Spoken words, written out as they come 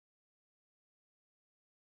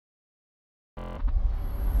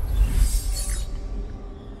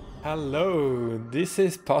Hello, this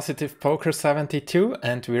is Positive Poker 72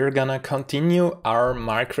 and we're gonna continue our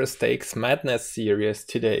Microstakes Madness series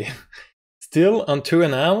today. Still on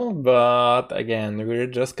 2NL, but again, we're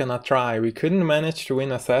just gonna try. We couldn't manage to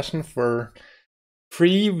win a session for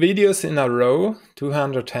 3 videos in a row.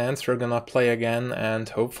 200 hands we're gonna play again and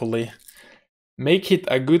hopefully make it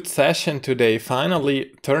a good session today.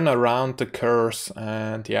 Finally turn around the curse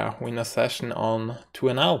and yeah, win a session on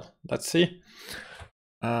 2NL. Let's see.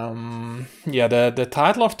 Yeah, the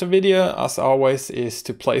title of the video, as always, is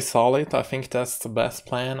to play solid. I think that's the best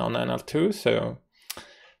plan on NL2, so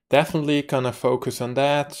definitely gonna focus on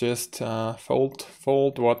that. Just fold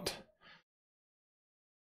what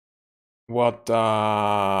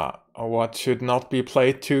should not be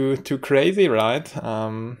played too crazy, right?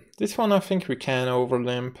 This one I think we can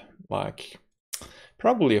overlimp, like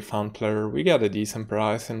probably a fun player. We got a decent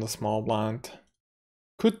price in the small blind.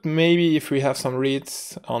 Could maybe, if we have some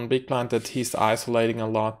reads on big blind that he's isolating a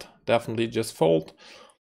lot, definitely just fold.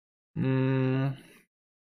 Gonna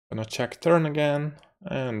check turn again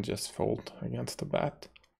and just fold against the bet.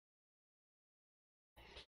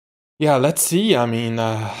 Yeah, let's see. I mean,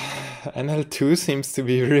 NL2 seems to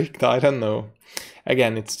be rigged. I don't know.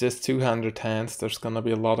 Again, it's just 200 hands. There's gonna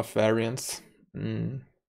be a lot of variance. Not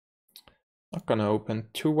gonna open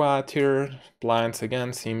too wide here. Blinds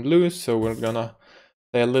again seem loose, so we're gonna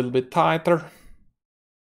play a little bit tighter.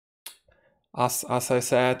 As I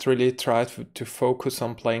said, really try to focus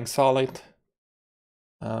on playing solid.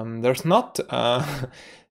 There's not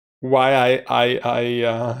why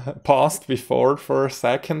I paused before for a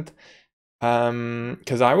second,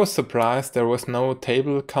 because I was surprised there was no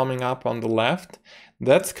table coming up on the left.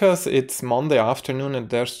 That's because it's Monday afternoon and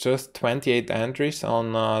there's just 28 entries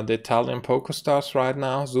on the Italian PokerStars right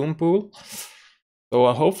now, Zoom pool.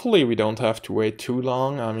 So hopefully we don't have to wait too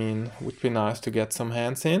long. I mean, it would be nice to get some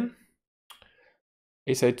hands in.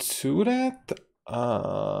 Ace-8 suited,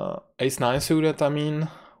 Ace-9 suited, I mean. I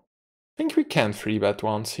think we can 3-bet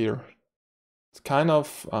once here. It's kind of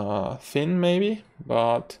thin maybe,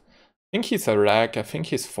 but I think he's a rag. I think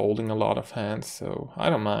he's folding a lot of hands, so I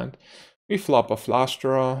don't mind. We flop a flush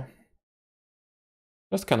draw.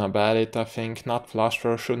 Just gonna bet it, I think. Not flush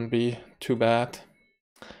draw shouldn't be too bad.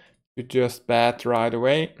 You just bet right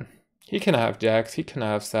away. He can have jacks, he can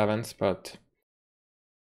have sevens, but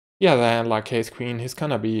yeah, then like ace queen, he's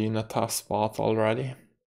gonna be in a tough spot already.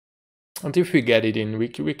 And if we get it in, we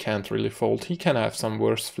can't really fold. He can have some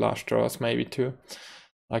worse flush draws maybe too.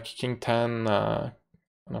 Like king 10,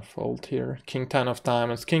 gonna fold here. King 10 of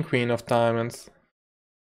diamonds, king queen of diamonds.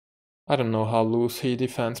 I don't know how loose he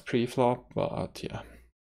defends pre-flop, but yeah.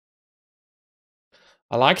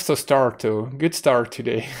 I like the start too. Good start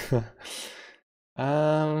today.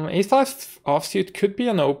 Ace-5 offsuit could be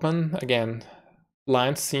an open. Again,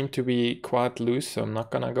 lines seem to be quite loose, so I'm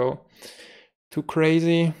not gonna go too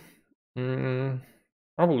crazy.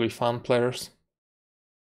 Probably fun players.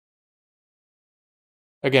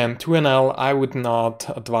 Again, 2NL, I would not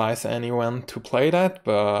advise anyone to play that,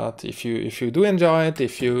 but if you do enjoy it,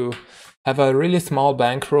 if you have a really small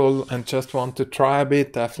bankroll and just want to try a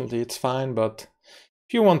bit, definitely it's fine, but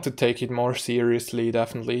if you want to take it more seriously,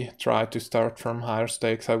 definitely try to start from higher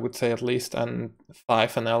stakes. I would say at least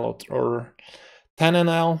 5NL or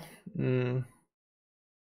 10NL.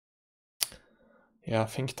 Yeah, I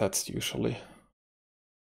think that's usually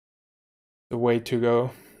the way to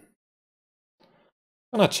go.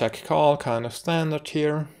 Gonna check call, kind of standard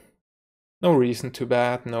here. No reason to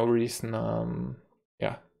bet, no reason,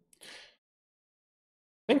 yeah.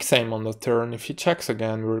 I think same on the turn. If he checks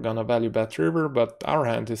again, we're gonna value bet river, but our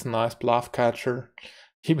hand is a nice bluff catcher.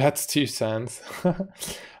 He bets 2 cents.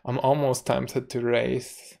 I'm almost tempted to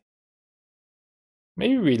raise.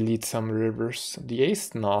 Maybe we lead some rivers. The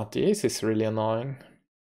ace not. The ace is really annoying.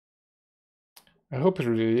 I hope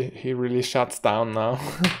he really shuts down now.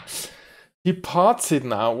 He pots it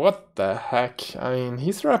now. What the heck? I mean,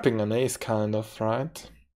 he's wrapping an ace kind of, right?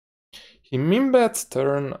 He min bets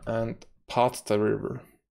turn and pots the river.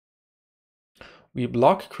 We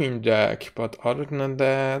block queen jack, but other than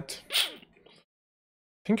that,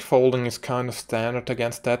 I think folding is kind of standard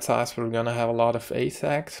against that size. We're gonna have a lot of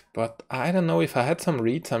ace-x, but I don't know if I had some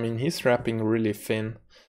reads. I mean, he's wrapping really thin.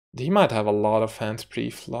 He might have a lot of hands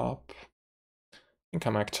pre-flop. I think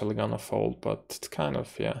I'm actually gonna fold, but it's kind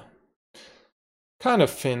of, yeah, kind of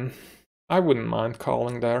thin. I wouldn't mind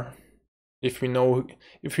calling there. If we know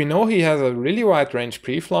he has a really wide range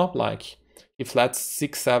pre-flop, like he flats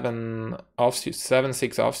 6-7 offsuit,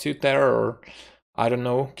 7-6 offsuit there, or I don't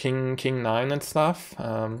know, king 9 and stuff.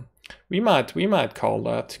 We might call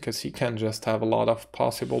that because he can just have a lot of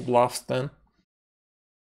possible bluffs then.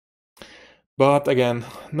 But again,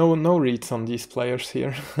 no reads on these players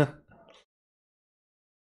here.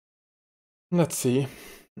 Let's see.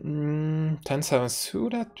 10-7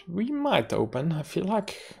 suited, we might open. I feel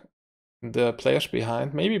like the players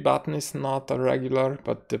behind, maybe button is not a regular,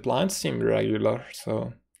 but the blinds seem regular,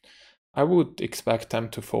 so I would expect them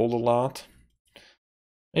to fold a lot.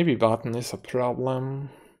 Maybe button is a problem.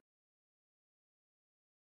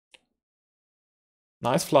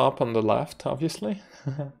 Nice flop on the left, obviously.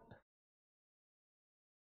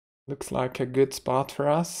 Looks like a good spot for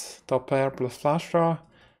us. Top pair plus flush draw.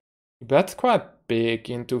 He bets quite big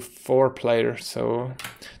into 4 players, so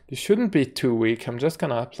this shouldn't be too weak. I'm just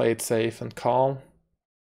gonna play it safe and call.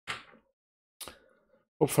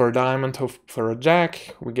 Hope for a diamond, hope for a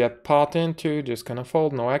jack. We get pot into, just gonna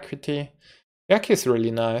fold, no equity. Jack is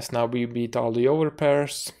really nice. Now we beat all the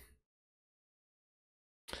overpairs.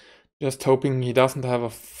 Just hoping he doesn't have a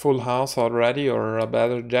full house already or a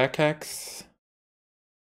better jack X.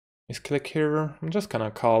 Misclick here. I'm just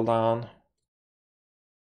gonna call down.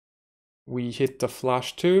 We hit the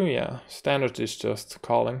flush too. Yeah, standard is just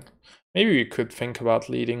calling. Maybe we could think about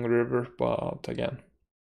leading river, but again,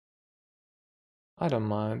 I don't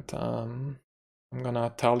mind. I'm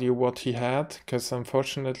gonna tell you what he had, because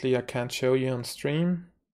unfortunately I can't show you on stream.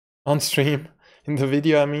 On stream, in the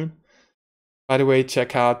video I mean. By the way,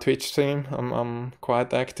 check out Twitch stream, I'm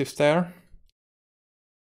quite active there.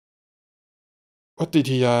 What did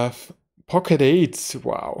he have? Pocket 8s,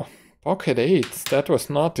 wow. Pocket 8s, that was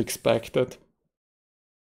not expected.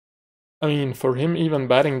 I mean, for him even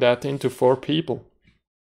betting that into 4 people,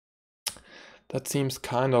 that seems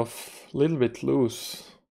kind of a little bit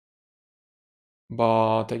loose.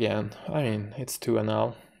 But again, I mean, it's 2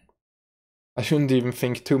 NL. I shouldn't even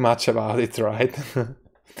think too much about it, right?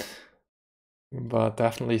 But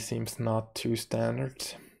definitely seems not too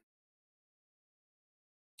standard.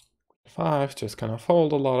 5, just gonna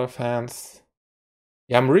fold a lot of hands.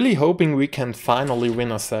 Yeah, I'm really hoping we can finally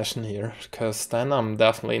win a session here, because then I'm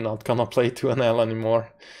definitely not gonna play 2NL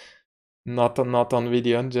anymore. Not on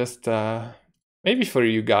video, just maybe for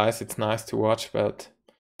you guys it's nice to watch, but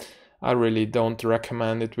I really don't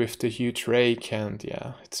recommend it with the huge rake, and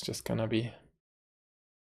yeah, it's just gonna be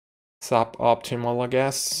suboptimal, I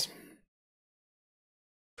guess.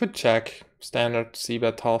 Could check, standard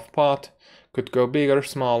c-bet half pot, could go bigger,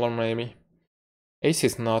 smaller maybe. Ace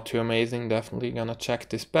is not too amazing, definitely gonna check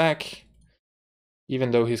this back.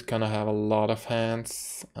 Even though he's gonna have a lot of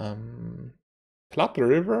hands. Club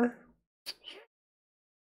river?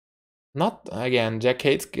 Not, again, Jack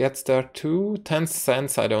 8 gets there too. 10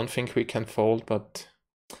 cents I don't think we can fold, but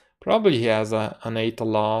probably he has an 8 a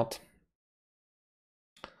lot.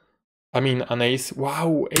 I mean, an ace.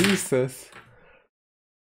 Wow, aces.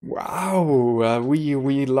 Wow,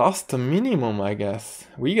 we lost the minimum, I guess.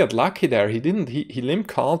 We got lucky there. He didn't, he limp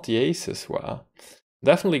called the aces. Wow.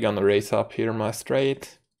 Definitely gonna raise up here my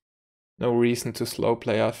straight. No reason to slow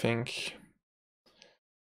play, I think.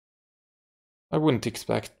 I wouldn't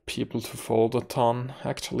expect people to fold a ton.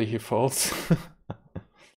 Actually, he folds.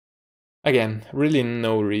 Again, really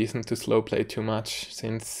no reason to slow play too much,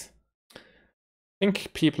 since I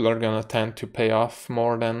think people are gonna tend to pay off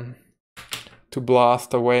more than to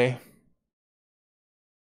blast away.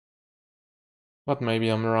 But maybe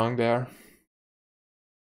I'm wrong there.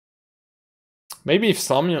 Maybe if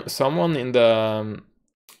someone in the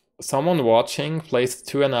someone watching plays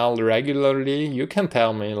 2NL regularly, you can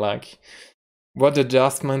tell me like what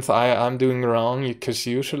adjustments I'm doing wrong, because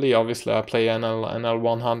usually obviously I play NL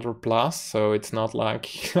 100 plus, so it's not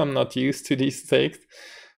like I'm not used to these stakes.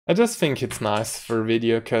 I just think it's nice for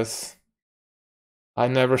video because I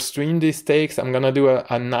never stream these stakes. I'm gonna do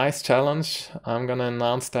a nice challenge. I'm gonna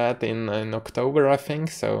announce that in October, I think,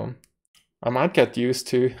 so I might get used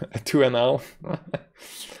to 2NL.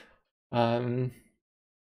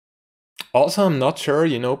 Also, I'm not sure,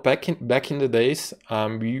 you know, back in the days,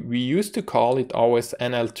 we used to call it always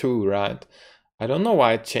NL2, right? I don't know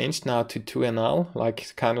why it changed now to 2NL,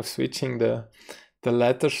 like kind of switching the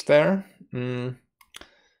letters there.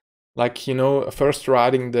 Like, you know, first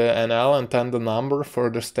writing the NL and then the number for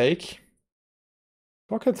the stake.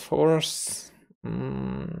 Pocket 4s,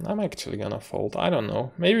 I'm actually gonna fold. I don't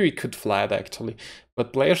know. Maybe we could flat actually,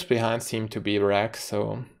 but players behind seem to be racks,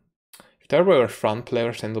 so if there were front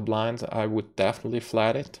players in the blinds, I would definitely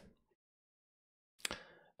flat it.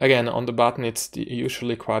 Again, on the button, it's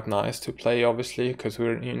usually quite nice to play, obviously, because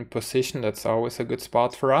we're in position. That's always a good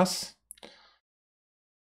spot for us.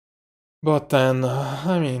 But then,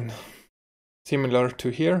 I mean, similar to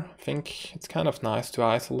here, I think it's kind of nice to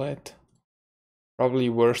isolate. Probably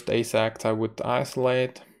worst ace act I would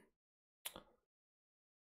isolate.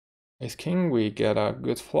 Ace king, we get a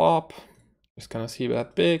good flop. Just gonna see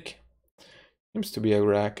that big. Seems to be a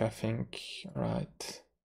rack, I think. Right.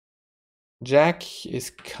 Jack is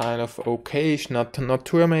kind of okayish, not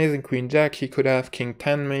too amazing. Queen Jack, he could have King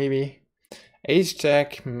 10 maybe. Ace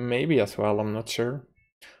Jack, maybe as well, I'm not sure.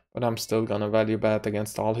 But I'm still gonna value bet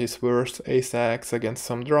against all his worst. Ace X against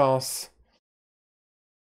some draws.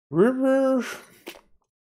 River,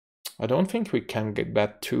 I don't think we can get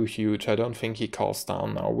bet too huge. I don't think he calls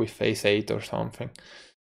down now with Ace 8 or something.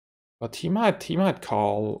 But he might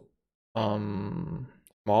call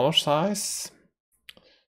smaller size.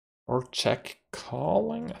 Or check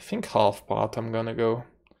calling? I think half pot I'm gonna go.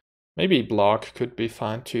 Maybe block could be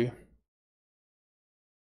fine too.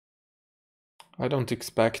 I don't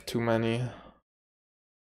expect too many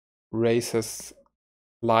races,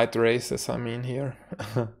 light races I mean here.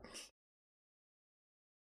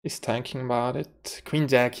 He's thinking about it. Queen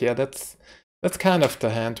Jack, yeah, that's kind of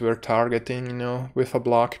the hand we're targeting, you know, with a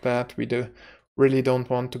block bet. We really don't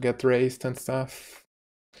want to get raised and stuff.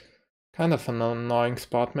 Kind of an annoying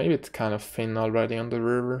spot. Maybe it's kind of thin already on the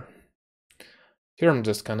river. Here I'm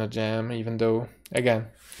just gonna jam, even though, again,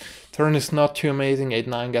 turn is not too amazing.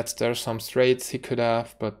 8-9 gets there, some straights he could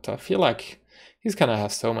have, but I feel like he's gonna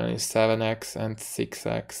have so many 7x and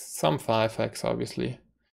 6x, some 5x obviously.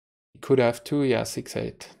 He could have 2, yeah,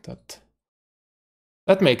 6-8.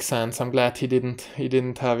 That makes sense. I'm glad he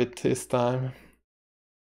didn't have it this time.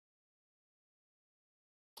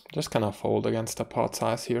 Just gonna fold against the pot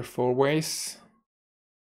size here 4 ways.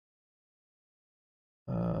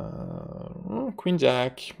 Queen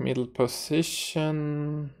Jack, middle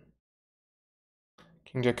position.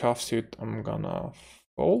 King Jack offsuit, I'm gonna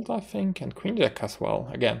fold, I think, and Queen Jack as well.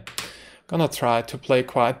 Again, gonna try to play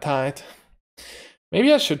quite tight.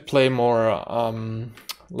 Maybe I should play more,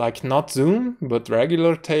 like not Zoom, but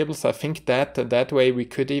regular tables. I think that way we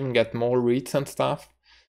could even get more reads and stuff.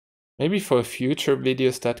 Maybe for future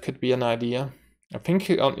videos that could be an idea. I think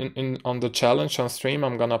on the challenge on stream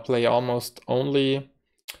I'm gonna play almost only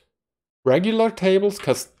regular tables,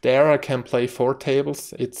 because there I can play 4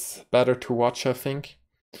 tables. It's better to watch, I think.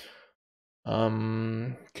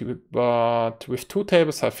 But with 2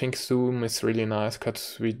 tables I think Zoom is really nice,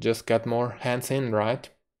 because we just get more hands in,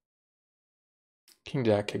 right? King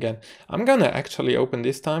Jack again. I'm gonna actually open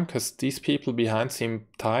this time, because these people behind seem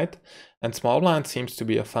tight, and small blind seems to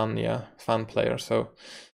be a fun player, so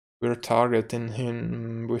we're targeting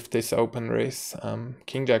him with this open race.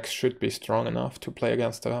 King Jack should be strong enough to play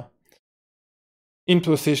against in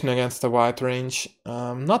position against the wide range.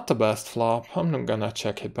 Not the best flop. I'm gonna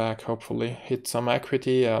check it back, hopefully hit some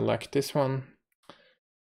equity like this one,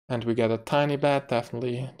 and we get a tiny bet.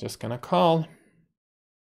 Definitely just gonna call.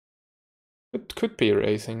 It could be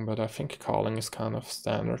raising, but I think calling is kind of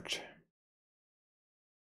standard.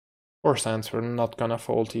 4 cents, we're not gonna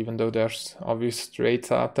fold, even though there's obvious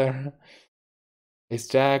straights out there. Ace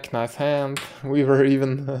Jack, nice hand. We were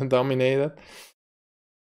even dominated.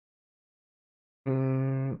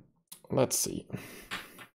 Let's see.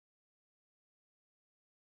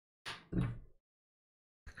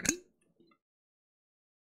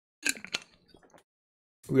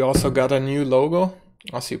 We also got a new logo,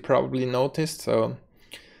 as you probably noticed, so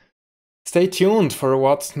stay tuned for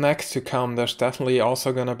what's next to come. There's definitely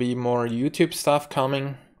also gonna be more YouTube stuff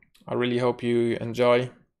coming. I really hope you enjoy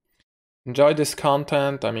this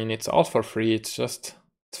content. I mean, it's all for free. It's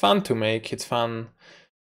fun to make. It's fun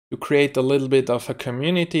to create a little bit of a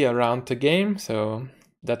community around the game, so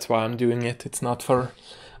that's why I'm doing it. It's not for,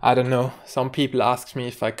 I don't know, some people ask me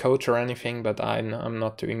if I coach or anything, but I'm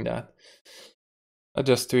not doing that. I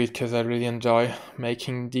just do it because I really enjoy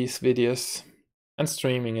making these videos, and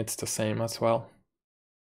streaming it's the same as well.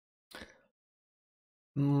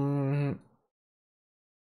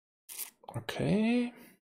 Okay.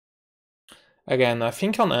 Again, I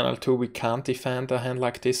think on NL2 we can't defend a hand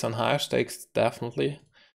like this on higher stakes, definitely.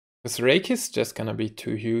 Because rake is just gonna be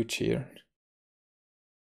too huge here.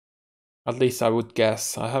 At least I would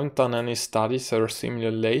guess. I haven't done any studies or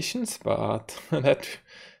simulations, but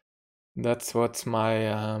that's what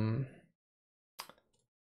my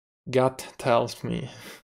gut tells me.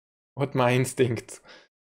 What my instincts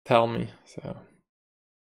tell me, so.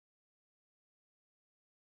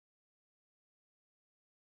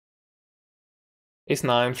 Ace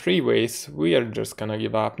 9, 3 ways, we are just gonna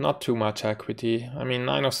give up, not too much equity. I mean,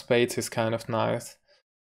 9 of spades is kind of nice.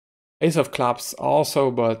 Ace of clubs also,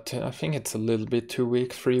 but I think it's a little bit too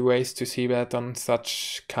weak. 3 ways to see bet on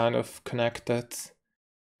such kind of connected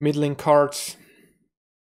middling cards.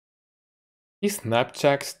 He snap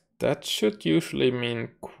checks, that should usually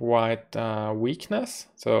mean quite weakness,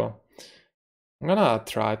 so I'm gonna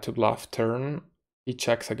try to bluff turn. He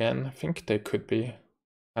checks again. I think they could be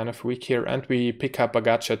kind of weak here. And we pick up a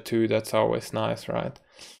gotcha too. That's always nice, right?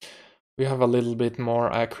 We have a little bit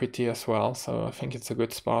more equity as well, so I think it's a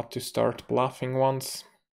good spot to start bluffing once.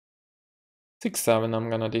 6-7, I'm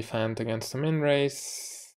gonna defend against the min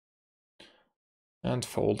raise. And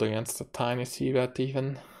fold against the tiny c-bet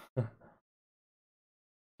even.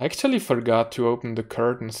 I actually forgot to open the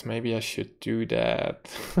curtains. Maybe I should do that.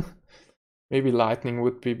 Maybe lightning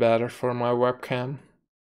would be better for my webcam.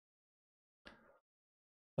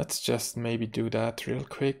 Let's just maybe do that real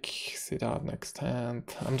quick. Sit out next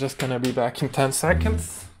hand. I'm just gonna be back in 10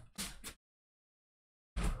 seconds.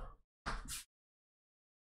 I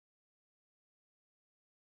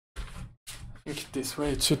think this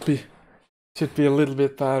way it should be a little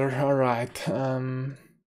bit better. All right.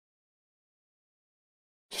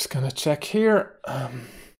 Just gonna check here.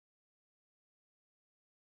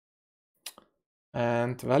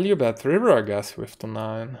 And value bet river, I guess, with the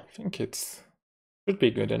 9. I think it should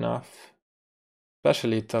be good enough.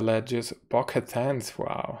 Especially the ledges, pocket hands,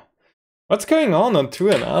 wow. What's going on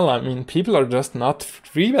 2NL? I mean, people are just not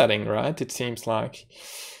free betting, right? It seems like.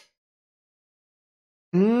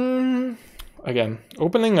 Again,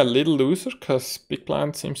 opening a little looser, because big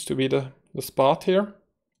blind seems to be the spot here.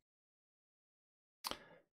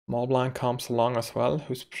 Small blind comes along as well,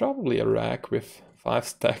 who's probably a rack with 5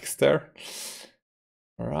 stacks there.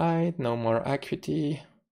 Alright, no more equity.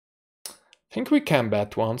 I think we can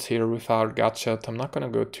bet once here with our gut shot. I'm not gonna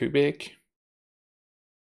go too big.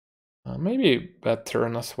 Maybe bet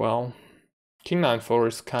turn as well. King 9-4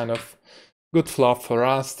 is kind of good flop for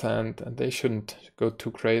us, and they shouldn't go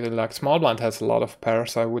too crazy. Like small blind has a lot of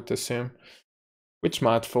pairs, I would assume, which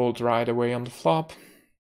might fold right away on the flop.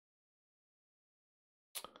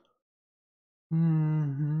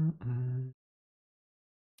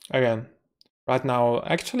 Again, right now,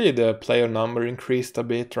 actually the player number increased a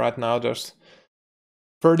bit. Right now there's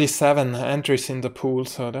 37 entries in the pool,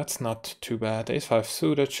 so that's not too bad. Ace-5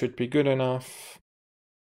 suited should be good enough.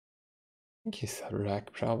 I think he's a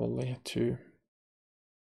rack probably too.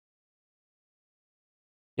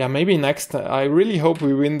 Yeah, maybe next, I really hope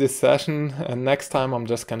we win this session, and next time I'm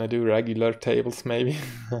just gonna do regular tables maybe.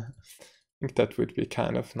 I think that would be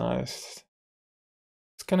kind of nice.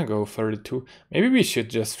 It's gonna go 32. Maybe we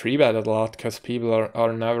should just free bet a lot, because people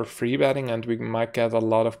are never free betting, and we might get a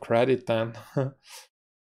lot of credit then.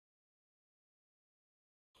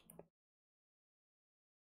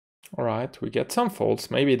 Alright, we get some folds.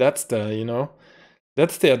 Maybe that's the,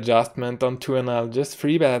 that's the adjustment on 2NL. Just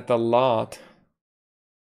free bet a lot.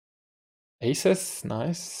 Aces,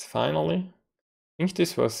 nice, finally. I think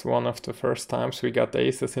this was one of the first times we got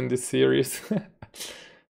aces in this series.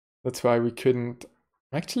 That's why we couldn't.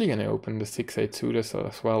 I'm actually gonna open the 6-8 suited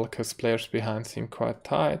as well, because players behind seem quite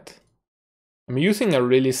tight. I'm using a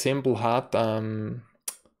really simple hat.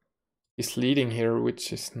 He's leading here,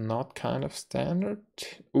 which is not kind of standard.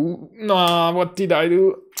 Ooh, nah, what did I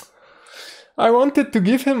do? I wanted to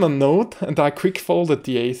give him a note, and I quick folded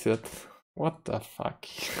the ace. What the fuck?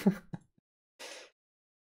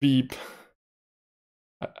 Beep.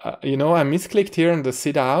 I misclicked here on the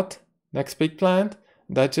sit out, next big blind,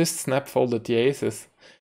 and I just snap folded the aces.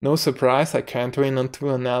 No surprise, I can't win on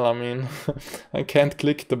 2NL, I mean, I can't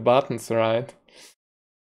click the buttons, right?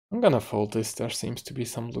 I'm gonna fold this, there seems to be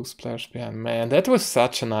some loose players behind. Man, that was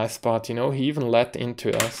such a nice spot, he even let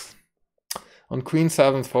into us. On Queen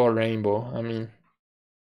 7-4 rainbow, I mean,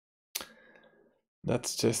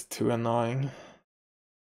 that's just too annoying.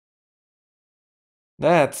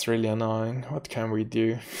 That's really annoying. What can we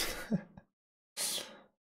do?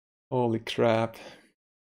 Holy crap.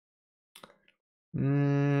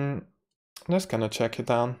 I'm just gonna check it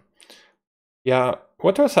down. Yeah,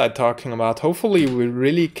 what was I talking about? Hopefully we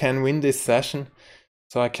really can win this session,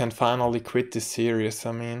 so I can finally quit this series.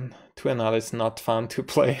 I mean, 2NL is not fun to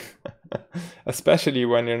play, especially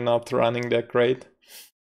when you're not running that great.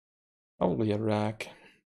 Probably a rack.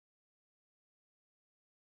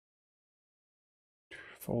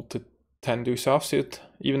 Fold to 10 deuce offsuit,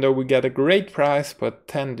 even though we get a great price, but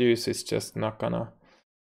 10 deuce is just not gonna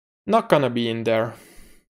be in there.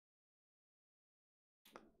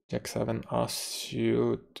 Jack 7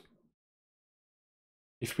 offsuit.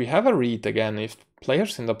 If we have a read again, if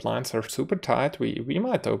players in the blinds are super tight, we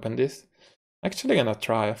might open this. Actually gonna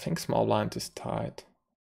try. I think small blind is tight.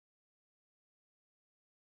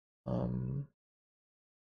 And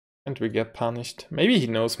we get punished. Maybe he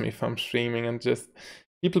knows me if I'm streaming, and just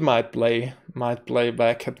people might play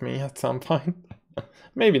back at me at some point.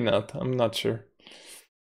 Maybe not, I'm not sure.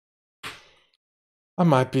 I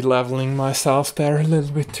might be leveling myself there a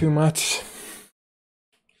little bit too much.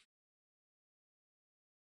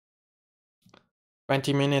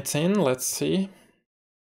 20 minutes in, let's see.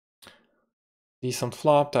 Decent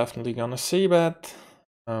flop, definitely gonna see bet.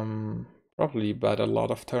 Probably bet a lot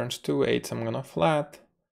of turns too. 8s I'm gonna flat.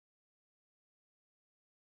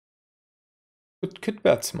 Could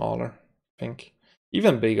bet smaller, I think.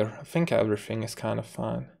 Even bigger. I think everything is kind of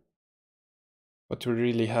fine. But we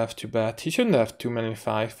really have to bet. He shouldn't have too many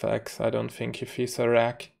 5x, I don't think, if he's a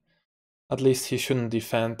rack. At least he shouldn't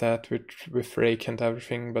defend that with rake and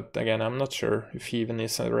everything, but again, I'm not sure if he even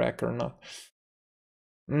is a rack or not.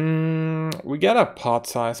 We get a pot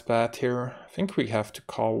size bet here. I think we have to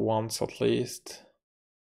call once at least.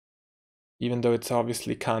 Even though it's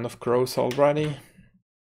obviously kind of gross already.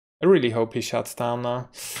 I really hope he shuts down now.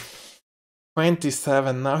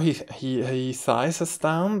 27, now he sizes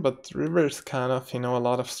down, but river's kind of, a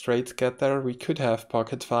lot of straights get there. We could have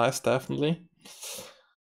pocket fives, definitely.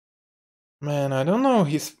 Man, I don't know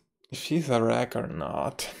if he's a rack or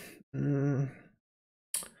not.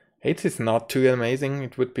 8 is not too amazing.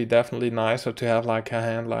 It would be definitely nicer to have like a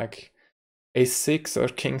hand like ace-6 or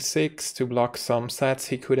king-6 to block some sets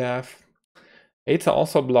he could have. 8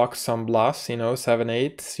 also blocks some bluffs,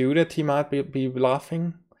 7-8 suited he might be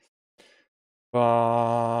bluffing.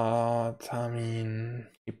 But, I mean,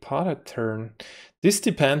 he potted turn. This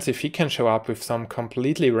depends if he can show up with some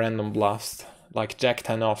completely random bluffs, like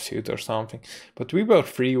Jack-10 offsuit or something. But we were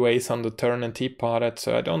 3 ways on the turn and he potted,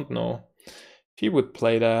 so I don't know if he would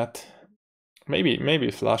play that.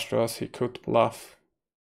 Maybe flush draws he could bluff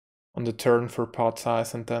on the turn for pot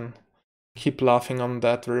size and then keep bluffing on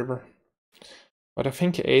that river. But I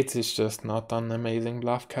think 8 is just not an amazing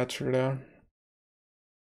bluff catcher there.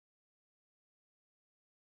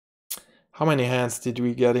 How many hands did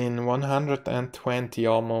we get in? 120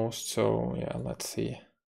 almost, so yeah, let's see.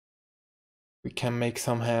 We can make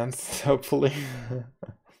some hands, hopefully.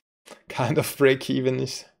 Kind of break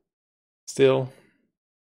even-ish still.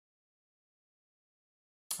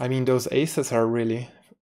 I mean, those aces really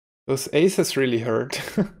hurt.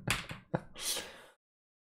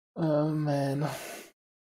 Oh man.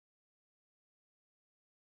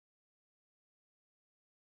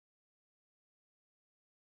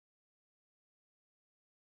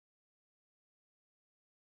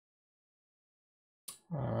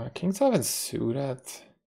 King 7 suited.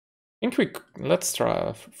 I think let's try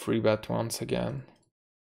a free bet once again.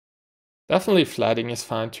 Definitely flatting is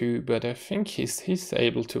fine too, but I think he's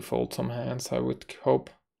able to fold some hands, I would hope.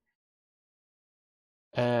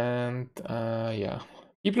 And yeah,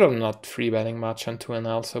 people are not free betting much on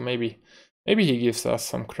 2NL, so maybe he gives us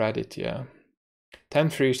some credit, yeah.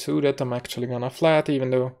 10-3 suited, I'm actually gonna flat, even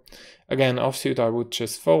though, again, offsuit I would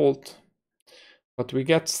just fold. But we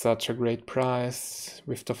get such a great price.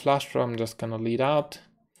 With the flush draw, I'm just gonna lead out.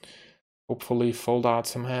 Hopefully fold out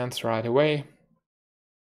some hands right away.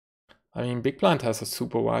 I mean, big blind has a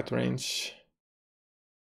super wide range.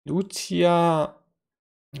 Lucia,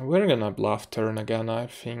 we're gonna bluff turn again, I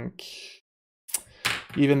think.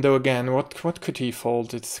 Even though, again, what could he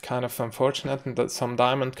fold? It's kind of unfortunate that some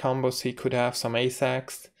diamond combos he could have, some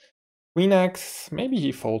ace-x. Queen-x, maybe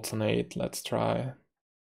he folds an 8, let's try.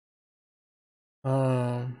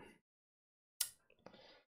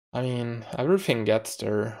 I mean, everything gets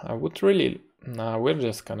there. I would really... Nah, we're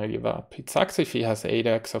just gonna give up. It sucks if he has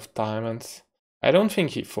 8x of diamonds. I don't think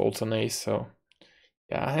he folds an ace, so...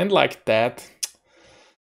 Yeah, a hand like that...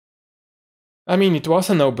 I mean, it was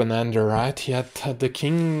an open-ender, right? He had the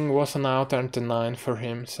king wasn't out and the 9 for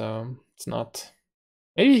him, so... It's not...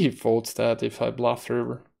 Maybe he folds that if I bluff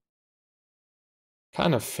river.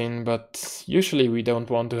 Kind of thin, but usually we don't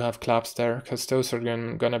want to have clubs there, because those are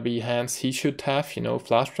gonna be hands he should have,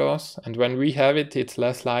 flush draws. And when we have it, it's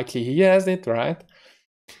less likely he has it, right?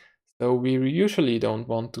 So we usually don't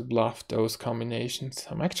want to bluff those combinations.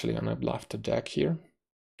 I'm actually gonna bluff the jack here.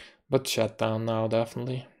 But shut down now,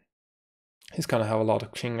 definitely. He's gonna have a lot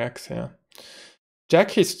of king x, yeah.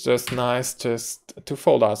 Jack is just nice just to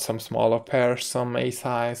fold out some smaller pairs, some ace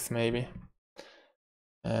highs maybe.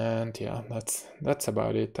 And yeah, that's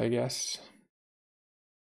about it, I guess.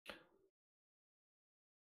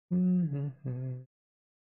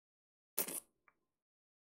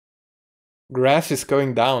 Graph is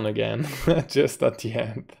going down again, just at the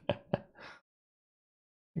end. I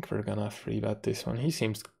think we're gonna free bet this one. He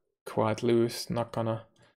seems quite loose, not gonna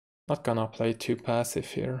play too passive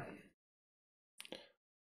here.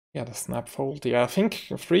 Yeah, the snap fold. Yeah, I think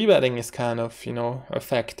free betting is kind of,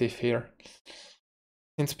 effective here.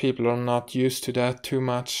 Since people are not used to that too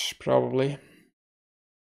much, probably.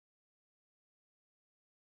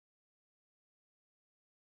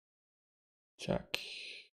 Check.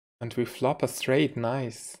 And we flop a straight,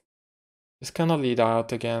 nice. Just gonna lead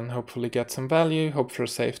out again, hopefully get some value, hope for a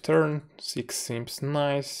safe turn. 6 seems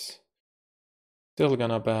nice. Still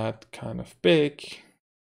gonna bet kind of big.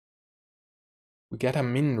 We get a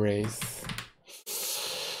min raise.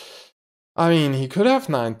 I mean, he could have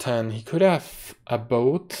 9-10, he could have a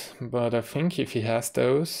boat, but I think if he has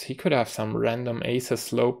those, he could have some random aces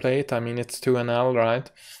slow played. I mean, it's 2 NL, right?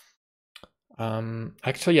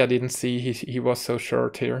 Actually, I didn't see he was so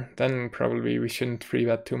short here. Then probably we shouldn't free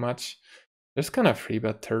bet too much. Just gonna free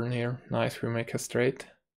bet turn here. Nice, we make a straight.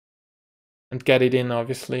 And get it in,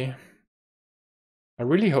 obviously. I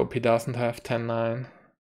really hope he doesn't have 10-9.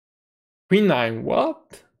 Queen 9,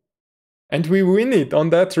 what? And we win it on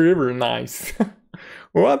that river, nice.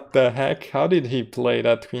 What the heck? How did he play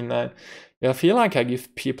that Queen 9? Yeah, I feel like I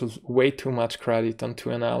give people way too much credit on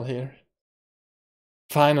 2NL here.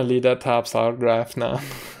 Finally, that helps our graph now.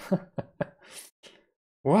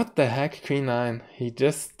 What the heck, Queen 9? He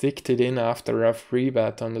just sticked it in after a free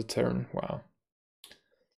bet on the turn. Wow.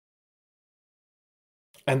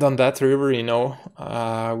 And on that river, you know,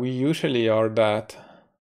 we usually are that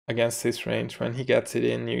against this range. When he gets it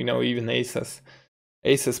in, you know, even aces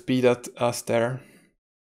beat us there.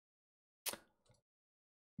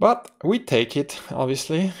 But we take it,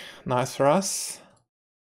 obviously. Nice for us.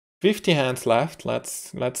 50 hands left.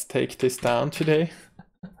 Let's take this down today.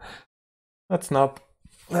 Let's not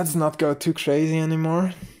go too crazy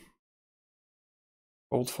anymore.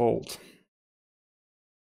 Fold, fold.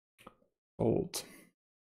 Fold.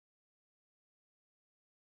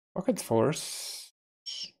 Pocket fours.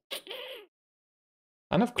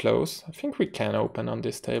 Kind of close. I think we can open on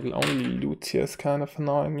this table. Only Lucia is kind of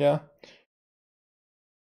annoying, yeah.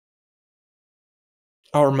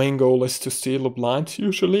 Our main goal is to steal a blind,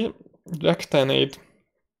 usually. Jack 10-8.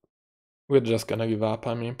 We're just gonna give up.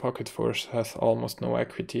 I mean, pocket fours has almost no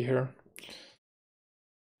equity here.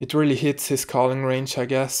 It really hits his calling range, I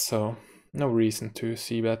guess, so no reason to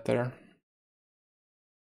see bet there.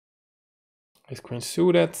 Ace queen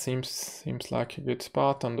suited seems like a good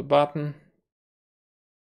spot on the button.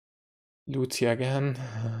 Lucia again.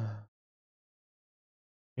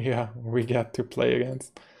 Yeah, we get to play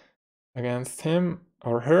against him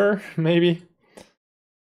or her, maybe.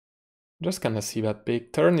 Just gonna see that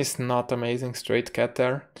big. Turn is not amazing, straight get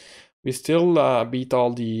there. We still beat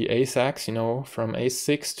all the ace-x, you know, from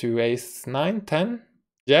ace-6 to ace-9, 10,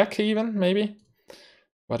 jack even, maybe.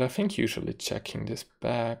 But I think usually checking this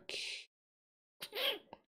back.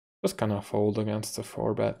 Just gonna fold against the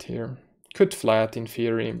 4-bet here. Could flat in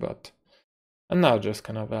theory, but... And now just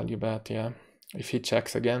gonna value bet, yeah. If he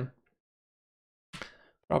checks again.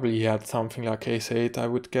 Probably he had something like ace-8, I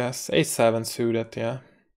would guess. Ace-7 suited, yeah.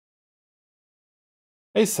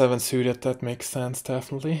 Ace-7 suited, that makes sense,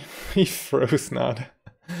 definitely. He froze now.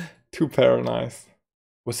 Too pair, nice.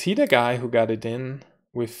 Was he the guy who got it in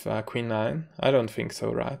with Queen 9? I don't think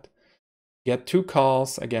so, right? Get 2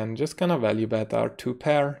 calls, again, just gonna value bet our 2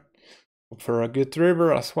 pair. Hope for a good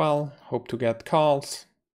river as well, hope to get calls.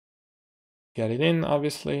 Get it in,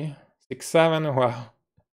 obviously. 6-7, wow.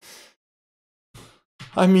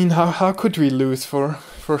 I mean, how could we lose for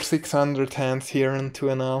 600 hands here in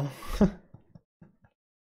 2NL?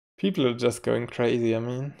 People are just going crazy, I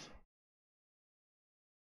mean.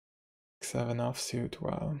 7 offsuit,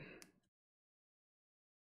 wow.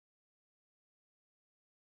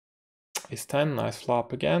 Ace 10, nice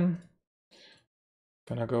flop again.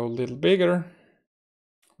 Gonna go a little bigger.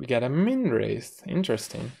 We get a min raise,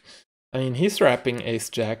 interesting. I mean, he's wrapping ace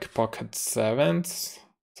jack, pocket 7s,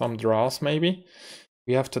 some draws maybe.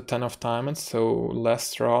 We have the 10 of diamonds, so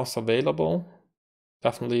less draws available.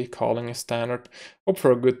 Definitely calling is standard. Hope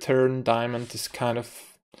for a good turn. Diamond is kind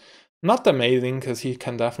of not amazing because he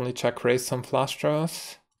can definitely check raise some flush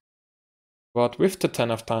draws. But with the 10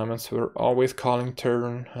 of diamonds, we're always calling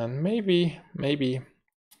turn and maybe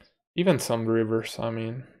even some rivers, I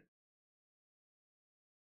mean.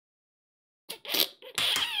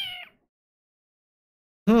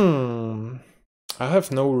 I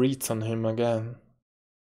have no reads on him again.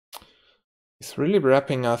 He's really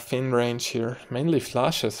wrapping a thin range here. Mainly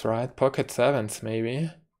flushes, right? Pocket 7s,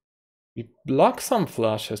 maybe. We block some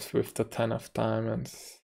flushes with the 10 of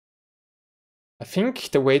diamonds. I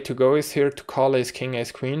think the way to go is here to call ace king,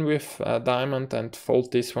 ace queen with diamond and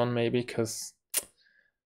fold this one maybe, because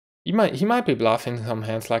he might be bluffing some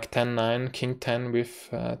hands like 10-9, king 10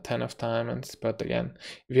 with 10 of diamonds. But again,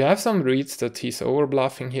 if you have some reads that he's over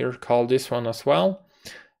bluffing here, call this one as well.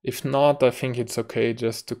 If not, I think it's okay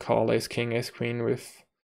just to call ace king, ace queen with...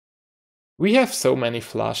 We have so many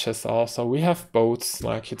flushes also. We have boats,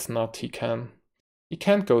 like it's not he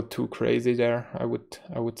can't go too crazy there, I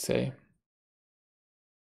would say.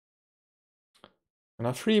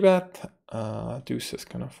 Gonna free bet. Deuce is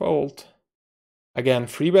gonna fold. Again,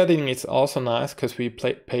 free betting is also nice because we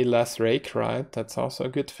pay less rake, right? That's also a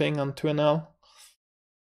good thing on 2NL.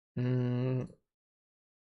 And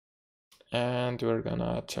we're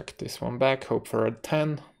gonna check this one back, hope for a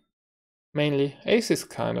 10. Mainly, ace is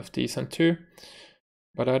kind of decent too.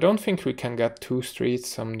 But I don't think we can get 2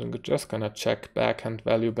 streets. I'm just gonna check back and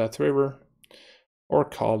value bet river. Or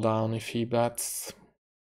call down if he bets.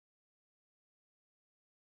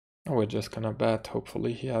 We're just gonna bet.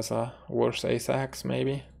 Hopefully he has a worse ace-x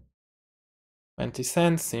maybe. 20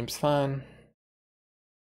 cents seems fine.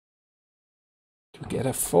 To get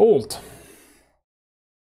a fold.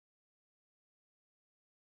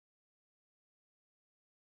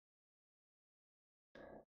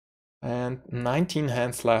 And 19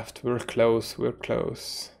 hands left. We're close, we're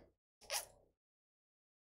close.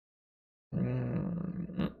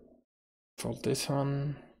 Fold this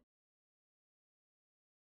one.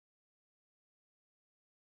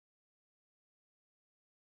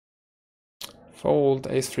 Fold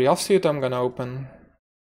ace-3 offsuit I'm gonna open.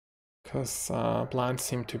 Because blinds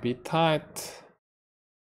seem to be tight.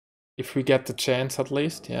 If we get the chance at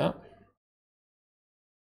least, yeah.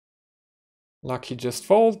 Lucky just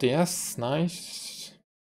fold, yes, nice.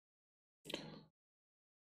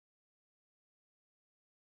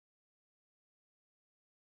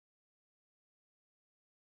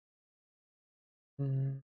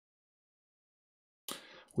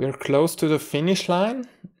 We're close to the finish line,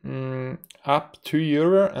 up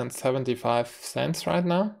 €2.75 right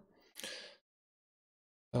now.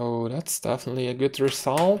 So that's definitely a good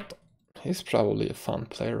result. He's probably a fun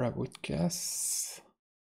player, I would guess.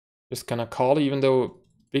 Just gonna call, even though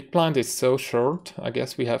big blind is so short. I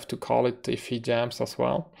guess we have to call it if he jams as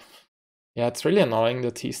well. Yeah, it's really annoying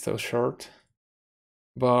that he's so short.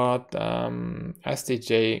 But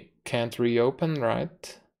SDJ can't reopen,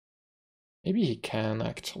 right? Maybe he can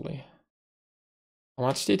actually. How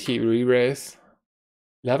much did he re-raise?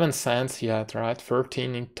 11 cents he had, right?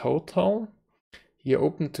 13 in total. He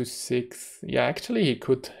opened to 6. Yeah, actually he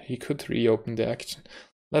could reopen the action.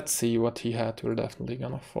 Let's see what he had. We're definitely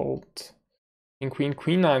gonna fold. In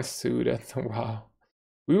Queen 9 suited. Wow.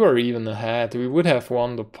 We were even ahead. We would have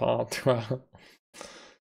won the pot. Wow.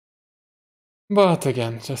 But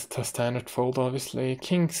again, just a standard fold, obviously.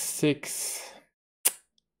 King 6.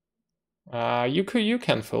 You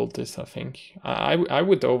can fold this, I think. I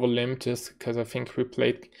would overlimp just because I think we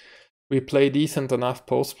play decent enough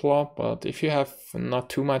post flop, but if you have not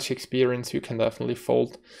too much experience, you can definitely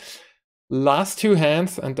fold. Last 2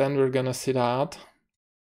 hands, and then we're gonna sit out.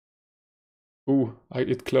 Ooh,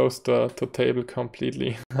 it closed the table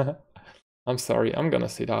completely. I'm sorry, I'm gonna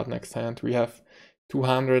sit out next hand. We have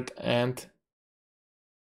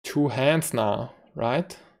 202 hands now,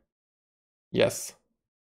 right? Yes.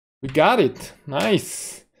 We got it.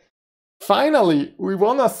 Nice. Finally, we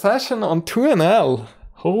won a session on 2NL.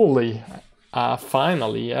 Holy.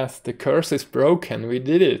 Finally, yes, the curse is broken. We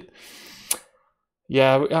did it.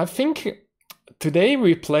 Yeah, I think today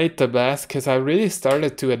we played the best because I really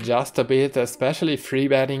started to adjust a bit, especially free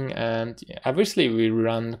betting, and obviously we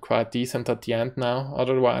run quite decent at the end now.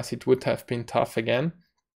 Otherwise, it would have been tough again.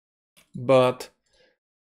 But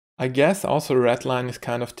I guess also red line is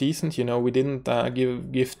kind of decent. You know, we didn't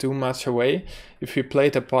give too much away. If we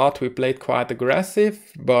played a pot, we played quite aggressive,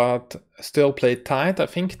 but still played tight. I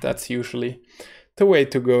think that's usually the way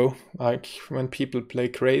to go. Like when people play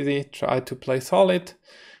crazy, try to play solid,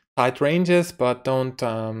 tight ranges, but don't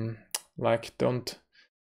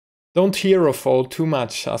hero fold too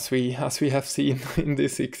much, as we have seen in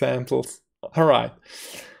these examples. All right.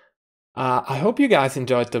 I hope you guys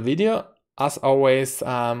enjoyed the video. As always,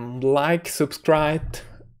 like, subscribe.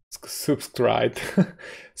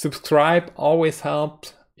 Subscribe always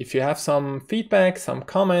helps. If you have some feedback, some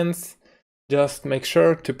comments, just make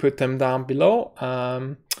sure to put them down below.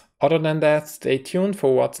 Other than that, stay tuned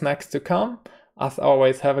for what's next to come. As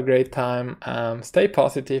always, have a great time, stay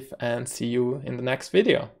positive, and see you in the next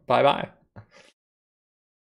video. Bye bye.